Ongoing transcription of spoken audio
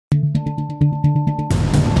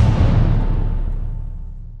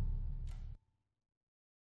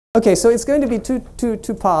Okay, so it's going to be two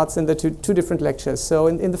parts in the two different lectures. So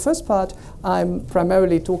in the first part, I'm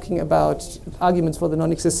primarily talking about arguments for the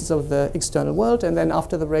non-existence of the external world. And then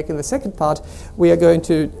after the break in the second part, we are going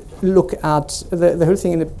to look at the whole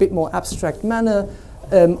thing in a bit more abstract manner,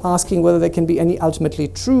 asking whether there can be any ultimately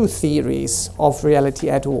true theories of reality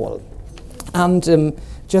at all. And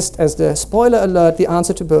just as the spoiler alert, the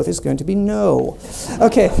answer to both is going to be no.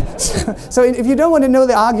 Okay, so if you don't want to know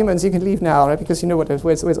the arguments, you can leave now, right? Because you know where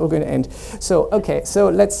it's all going to end. So okay, so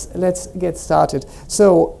let's get started.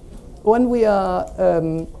 So when we are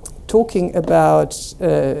talking about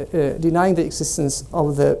denying the existence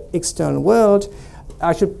of the external world,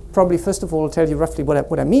 I should probably first of all tell you roughly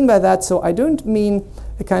what I mean by that. So I don't mean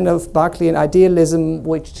a kind of Berkeleyan idealism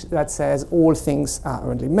that says all things are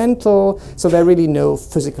only mental, so there are really no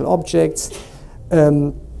physical objects.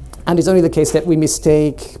 And it's only the case that we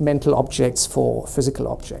mistake mental objects for physical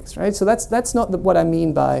objects, right? So that's not what I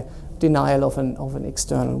mean by denial of an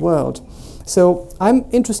external world. So I'm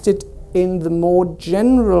interested in the more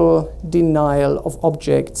general denial of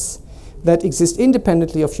objects that exist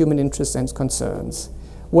independently of human interests and concerns,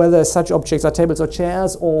 whether such objects are tables or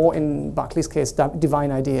chairs, or in Berkeley's case,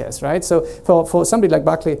 divine ideas, right? So for somebody like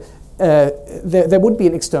Berkeley, there would be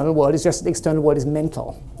an external world. It's just the external world is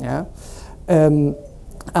mental, yeah.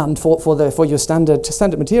 And for your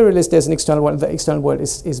standard materialist, there's an external world. The external world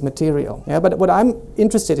is material, yeah. But what I'm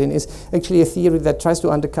interested in is actually a theory that tries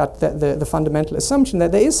to undercut the fundamental assumption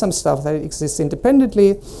that there is some stuff that exists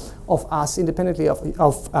independently of us, independently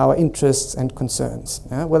of our interests and concerns,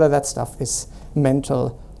 yeah? Whether that stuff is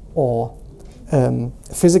mental or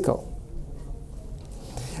physical.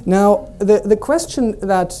 Now, the question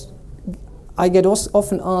that I get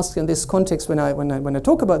often asked in this context when I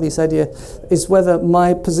talk about this idea is whether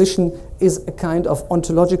my position is a kind of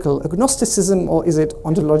ontological agnosticism or is it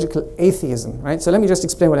ontological atheism, right? So let me just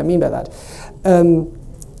explain what I mean by that.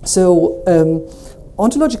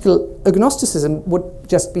 Ontological agnosticism would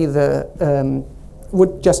just be the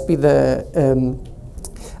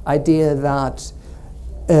idea that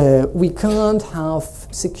we can't have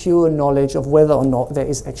secure knowledge of whether or not there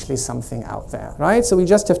is actually something out there, right? So we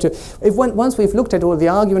just have to, once we've looked at all the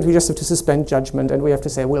argument, we just have to suspend judgment and we have to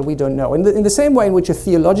say, well, we don't know. In the same way in which a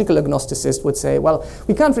theological agnosticist would say, well,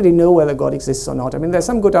 we can't really know whether God exists or not. I mean, there's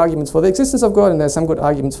some good arguments for the existence of God and there's some good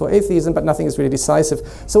arguments for atheism, but nothing is really decisive.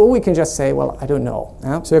 So we can just say, well, I don't know.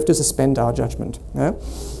 Yeah? So we have to suspend our judgment. Yeah?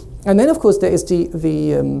 And then, of course, there is the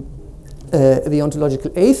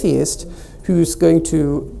ontological atheist who's going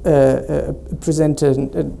to present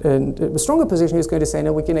a stronger position. Who's going to say,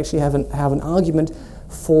 no, we can actually have an argument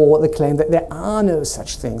for the claim that there are no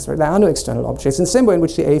such things, right? There are no external objects. In the same way in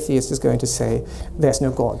which the atheist is going to say there's no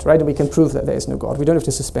God, right? And we can prove that there is no God. We don't have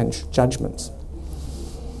to suspend judgments.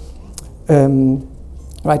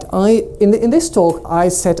 Right, in this talk, I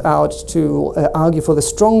set out to argue for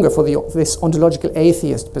this ontological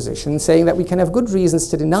atheist position, saying that we can have good reasons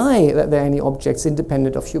to deny that there are any objects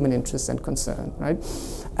independent of human interest and concern, right?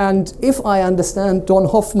 And if I understand Don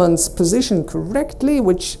Hoffman's position correctly,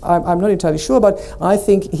 which I'm not entirely sure about, I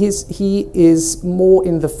think he is more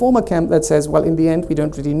in the former camp that says, well, in the end, we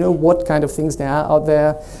don't really know what kind of things there are out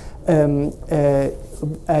there.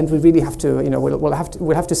 And we really have to,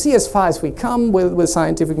 we'll have to see as far as we come with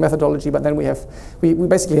scientific methodology, but then we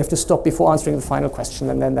basically have to stop before answering the final question,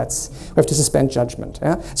 and then we have to suspend judgment.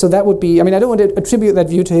 Yeah? So that would be, I mean, I don't want to attribute that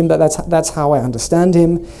view to him, but that's how I understand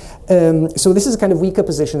him. So this is a kind of weaker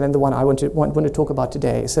position than the one I want to talk about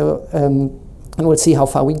today. So and we'll see how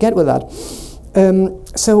far we get with that.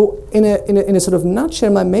 So in a sort of nutshell,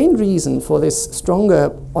 my main reason for this stronger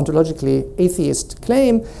ontologically atheist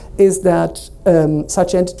claim is that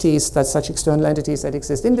such external entities that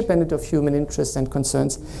exist independent of human interests and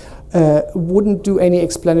concerns wouldn't do any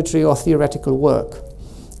explanatory or theoretical work.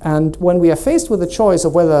 And when we are faced with the choice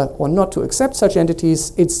of whether or not to accept such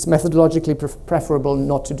entities, it's methodologically preferable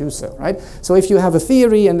not to do so, right? So if you have a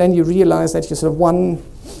theory and then you realize that you sort of one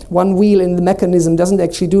wheel in the mechanism doesn't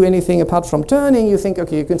actually do anything apart from turning, you think,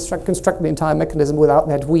 okay, you can construct the entire mechanism without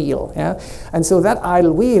that wheel. Yeah? And so that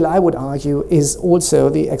idle wheel, I would argue, is also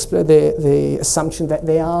the assumption that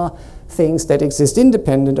there are things that exist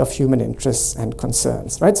independent of human interests and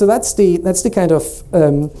concerns, right? So that's the kind of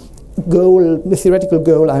the theoretical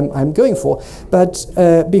goal I'm going for. But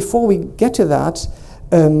before we get to that,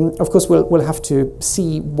 of course, we'll have to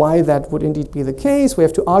see why that would indeed be the case. We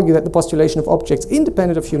have to argue that the postulation of objects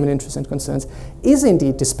independent of human interests and concerns is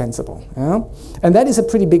indeed dispensable. Yeah? And that is a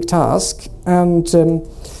pretty big task. And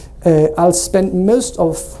I'll spend most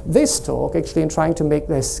of this talk actually in trying to make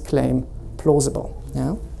this claim plausible.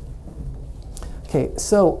 Yeah? Okay,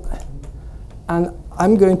 so, and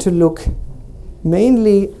I'm going to look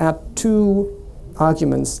mainly at two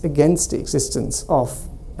arguments against the existence of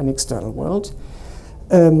an external world.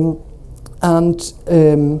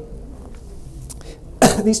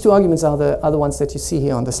 These two arguments are the ones that you see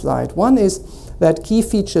here on the slide. One is that key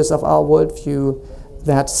features of our worldview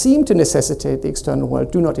that seem to necessitate the external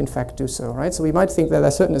world do not in fact do so, right? So we might think that there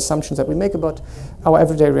are certain assumptions that we make about our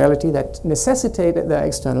everyday reality that necessitate that there are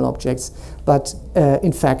external objects, but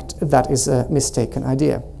in fact that is a mistaken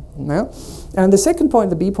idea. Yeah? And the second point,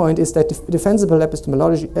 the B point, is that defensible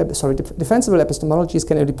epistemologies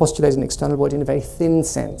can only postulate an external world in a very thin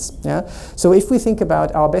sense. Yeah? So if we think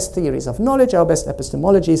about our best theories of knowledge, our best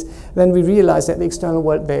epistemologies, then we realize that the external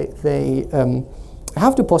world they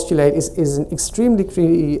have to postulate is an extremely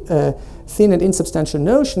thin and insubstantial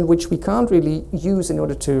notion, which we can't really use in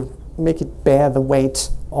order to make it bear the weight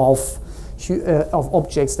of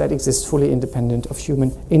objects that exist fully independent of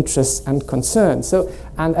human interests and concerns. So,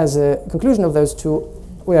 and as a conclusion of those two,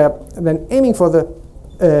 we are then aiming for the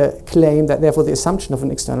claim that therefore the assumption of an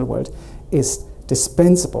external world is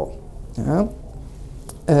dispensable. Yeah?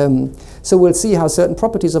 So we'll see how certain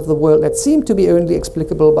properties of the world that seem to be only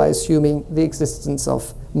explicable by assuming the existence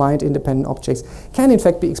of mind-independent objects can in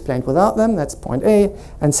fact be explained without them. That's point A.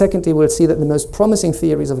 And secondly, we'll see that the most promising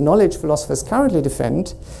theories of knowledge philosophers currently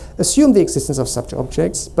defend assume the existence of such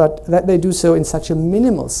objects, but that they do so in such a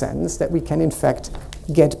minimal sense that we can in fact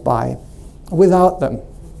get by without them.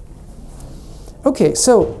 Okay,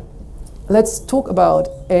 so let's talk about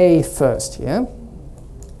A first here.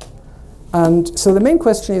 And so the main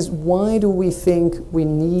question is, why do we think we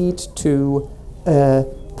need to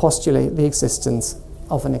postulate the existence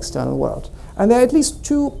of an external world? And there are at least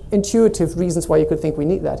two intuitive reasons why you could think we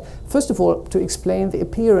need that. First of all, to explain the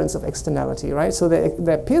appearance of externality, right? So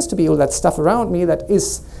there appears to be all that stuff around me that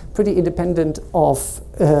is pretty independent of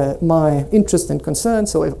my interest and concern.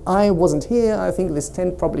 So if I wasn't here, I think this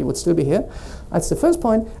tent probably would still be here. That's the first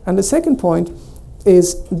point. And the second point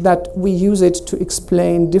is that we use it to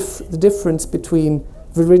explain the difference between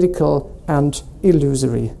veridical and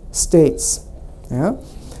illusory states. Yeah?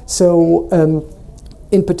 So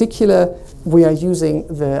in particular, we are using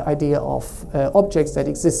the idea of objects that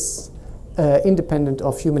exist independent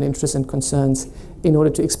of human interests and concerns in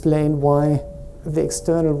order to explain why the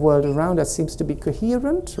external world around us seems to be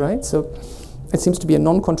coherent, right? So it seems to be a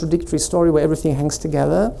non-contradictory story where everything hangs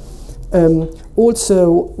together.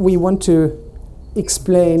 Also, we want to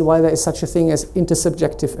explain why there is such a thing as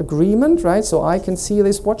intersubjective agreement, right? So I can see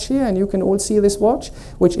this watch here and you can all see this watch,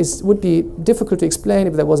 which would be difficult to explain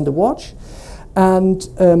if there wasn't a watch. And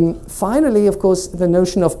finally, of course, the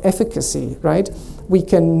notion of efficacy, right? We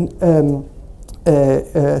can, things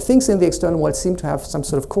in the external world seem to have some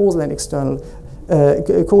sort of causal and external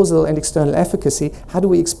efficacy. How do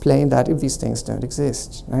we explain that if these things don't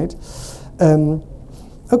exist, right?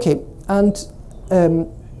 Okay, and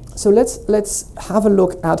so let's have a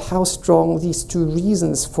look at how strong these two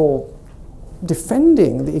reasons for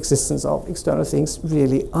defending the existence of external things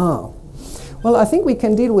really are. Well, I think we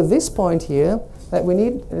can deal with this point here, that we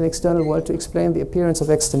need an external world to explain the appearance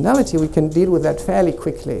of externality. We can deal with that fairly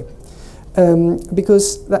quickly.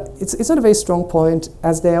 Because it's not a very strong point,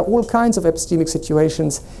 as there are all kinds of epistemic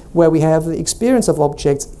situations where we have the experience of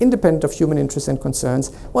objects independent of human interests and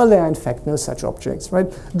concerns. Well, there are in fact no such objects,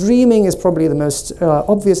 right? Dreaming is probably the most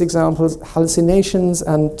obvious examples. Hallucinations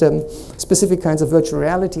and specific kinds of virtual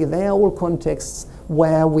reality, they are all contexts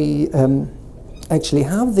where we actually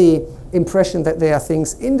have the impression that they are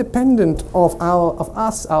things independent of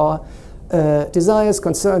us, our desires,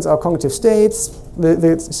 concerns, our cognitive states,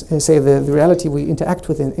 the reality we interact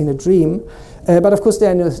with in a dream. But of course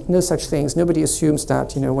there are no such things. Nobody assumes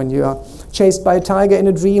that, you know, when you are chased by a tiger in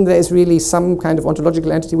a dream, there is really some kind of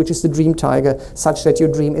ontological entity which is the dream tiger, such that your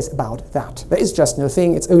dream is about that. There is just no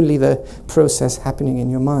thing. It's only the process happening in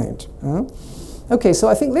your mind. Okay, so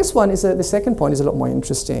I think this one is the second point is a lot more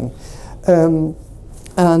interesting.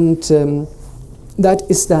 That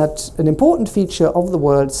is that an important feature of the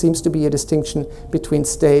world seems to be a distinction between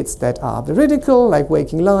states that are veridical, like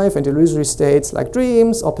waking life, and illusory states like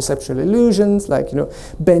dreams or perceptual illusions, like, you know,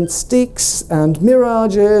 bent sticks and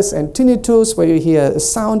mirages and tinnitus, where you hear a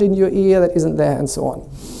sound in your ear that isn't there, and so on.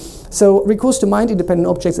 So recourse to mind-independent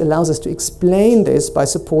objects allows us to explain this by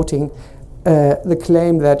supporting the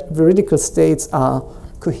claim that veridical states are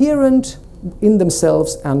coherent in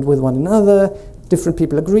themselves and with one another. Different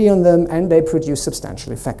people agree on them, and they produce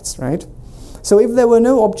substantial effects, right? So if there were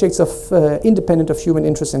no objects independent of human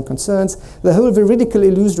interests and concerns, the whole veridical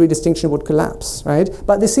illusory distinction would collapse, right?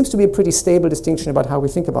 But there seems to be a pretty stable distinction about how we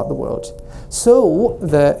think about the world. So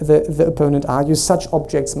the opponent argues such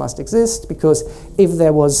objects must exist, because if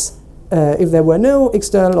there were no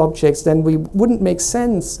external objects, then we couldn't make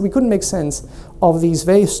sense of these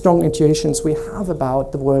very strong intuitions we have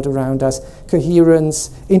about the world around us: coherence,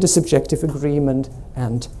 intersubjective agreement,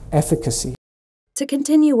 and efficacy. To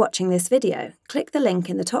continue watching this video, click the link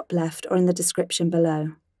in the top left or in the description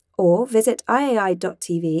below, or visit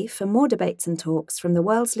iai.tv for more debates and talks from the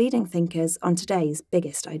world's leading thinkers on today's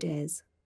biggest ideas.